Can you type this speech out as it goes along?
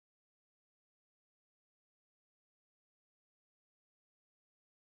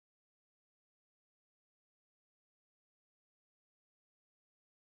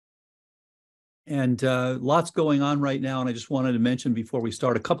And lots going on right now. And I just wanted to mention before we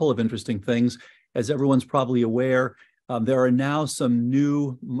start a couple of interesting things. As everyone's probably aware, there are now some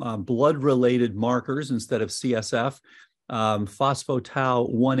new blood-related markers instead of CSF, phospho-tau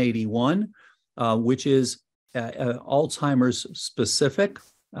 181, which is Alzheimer's specific.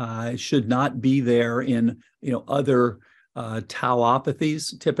 It should not be there in other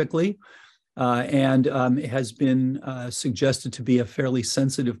tauopathies typically. And it has been suggested to be a fairly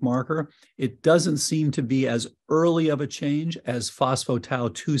sensitive marker. It doesn't seem to be as early of a change as phospho-tau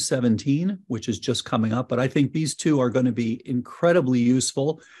 217, which is just coming up. But I think these two are going to be incredibly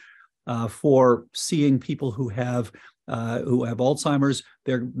useful for seeing people who have Alzheimer's.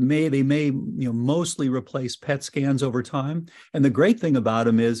 They may mostly replace PET scans over time. And the great thing about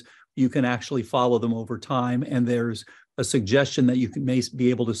them is you can actually follow them over time, and there's a suggestion that you may be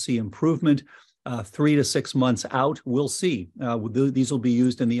able to see improvement 3 to 6 months out. We'll see. These will be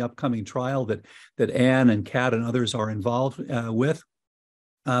used in the upcoming trial that Anne and Kat and others are involved with.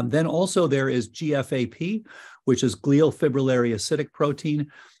 Then also there is GFAP, which is glial fibrillary acidic protein.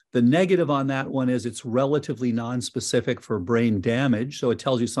 The negative on that one is it's relatively nonspecific for brain damage, so it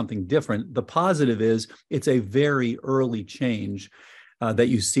tells you something different. The positive is it's a very early change that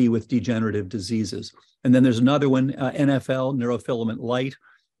you see with degenerative diseases. And then there's another one, NFL, neurofilament light.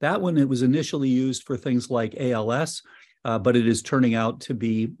 That one, it was initially used for things like ALS, but it is turning out to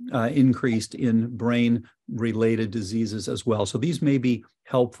be increased in brain-related diseases as well. So these may be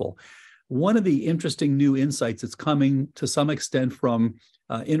helpful. One of the interesting new insights that's coming to some extent from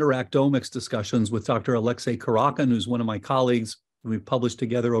interactomics discussions with Dr. Alexey Karakin, who's one of my colleagues, we've published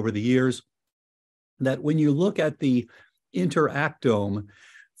together over the years, that when you look at the interactome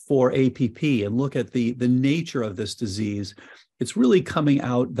for APP and look at the nature of this disease, it's really coming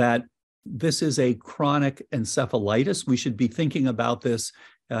out that this is a chronic encephalitis. We should be thinking about this.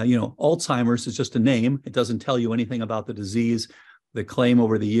 Alzheimer's is just a name. It doesn't tell you anything about the disease. The claim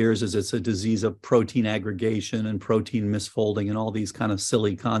over the years is it's a disease of protein aggregation and protein misfolding and all these kind of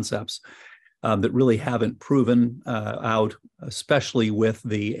silly concepts that really haven't proven out, especially with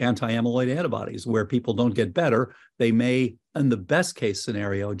the anti-amyloid antibodies, where people don't get better. They may, in the best case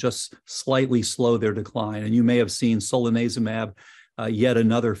scenario, just slightly slow their decline. And you may have seen solanezumab, yet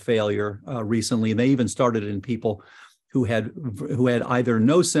another failure recently. And they even started in people who had either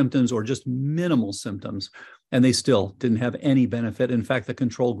no symptoms or just minimal symptoms, and they still didn't have any benefit. In fact, the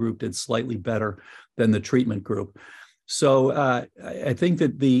control group did slightly better than the treatment group. So I think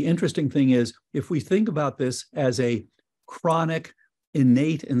that the interesting thing is, if we think about this as a chronic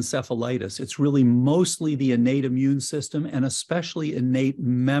innate encephalitis, it's really mostly the innate immune system and especially innate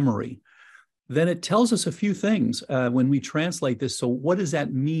memory. Then it tells us a few things when we translate this. So what does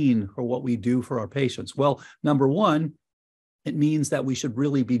that mean for what we do for our patients? Well, number one, it means that we should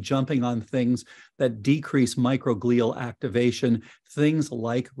really be jumping on things that decrease microglial activation, things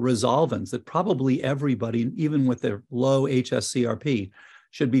like resolvins that probably everybody, even with their low HSCRP,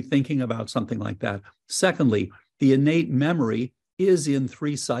 should be thinking about something like that. Secondly, the innate memory is in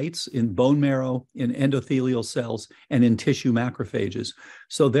 3 sites: in bone marrow, in endothelial cells, and in tissue macrophages.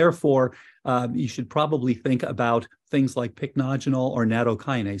 So therefore, you should probably think about things like pycnogenol or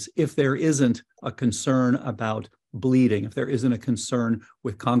nattokinase if there isn't a concern about bleeding, if there isn't a concern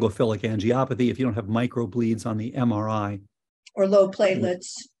with congophilic angiopathy, if you don't have microbleeds on the MRI. Or low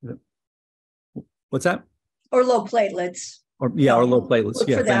platelets. What's that? Or low platelets. Or low platelets. Look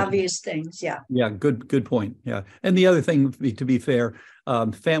for the obvious things, yeah. Yeah, good point, yeah. And the other thing, to be fair,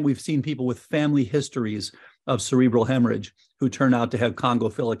 we've seen people with family histories of cerebral hemorrhage who turn out to have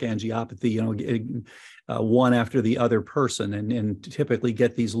congophilic angiopathy, one after the other person, and typically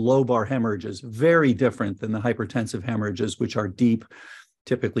get these lobar hemorrhages, very different than the hypertensive hemorrhages, which are deep,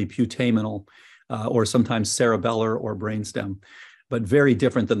 typically putamenal, or sometimes cerebellar or brainstem, but very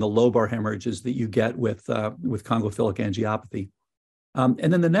different than the lobar hemorrhages that you get with congophilic angiopathy.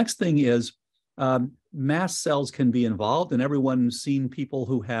 And then the next thing is mast cells can be involved, and everyone's seen people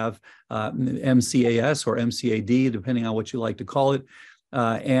who have MCAS or MCAD, depending on what you like to call it.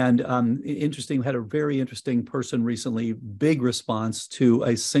 Interesting, we had a very interesting person recently, big response to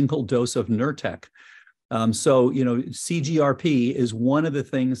a single dose of Nurtec. CGRP is one of the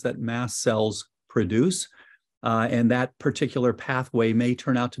things that mast cells produce, and that particular pathway may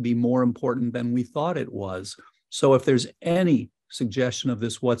turn out to be more important than we thought it was. So if there's any suggestion of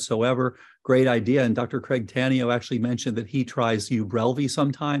this whatsoever, great idea. And Dr. Craig Tanio actually mentioned that he tries Ubrelvy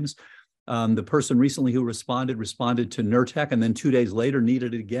sometimes. The person recently who responded to Nurtec, and then 2 days later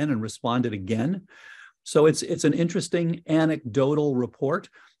needed it again and responded again. So it's an interesting anecdotal report,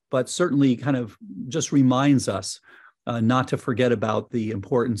 but certainly kind of just reminds us not to forget about the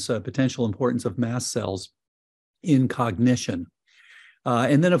importance, potential importance of mast cells in cognition.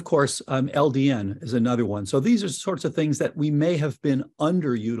 And then, of course, LDN is another one. So these are sorts of things that we may have been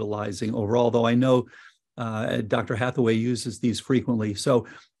underutilizing overall, though I know Dr. Hathaway uses these frequently. So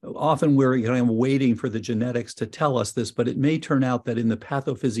often we're waiting for the genetics to tell us this, but it may turn out that in the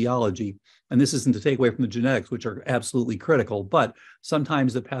pathophysiology, and this isn't to take away from the genetics, which are absolutely critical, but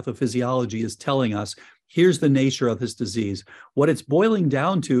sometimes the pathophysiology is telling us, here's the nature of this disease. What it's boiling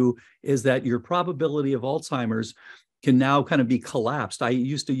down to is that your probability of Alzheimer's can now kind of be collapsed. I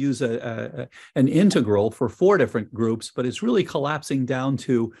used to use an integral for 4 different groups, but it's really collapsing down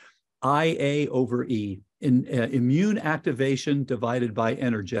to IA over E, in immune activation divided by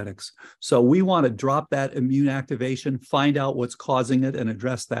energetics. So we want to drop that immune activation, find out what's causing it and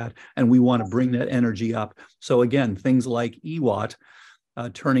address that, and we want to bring that energy up. So again, things like EWAT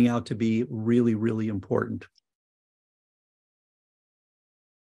turning out to be really, really important.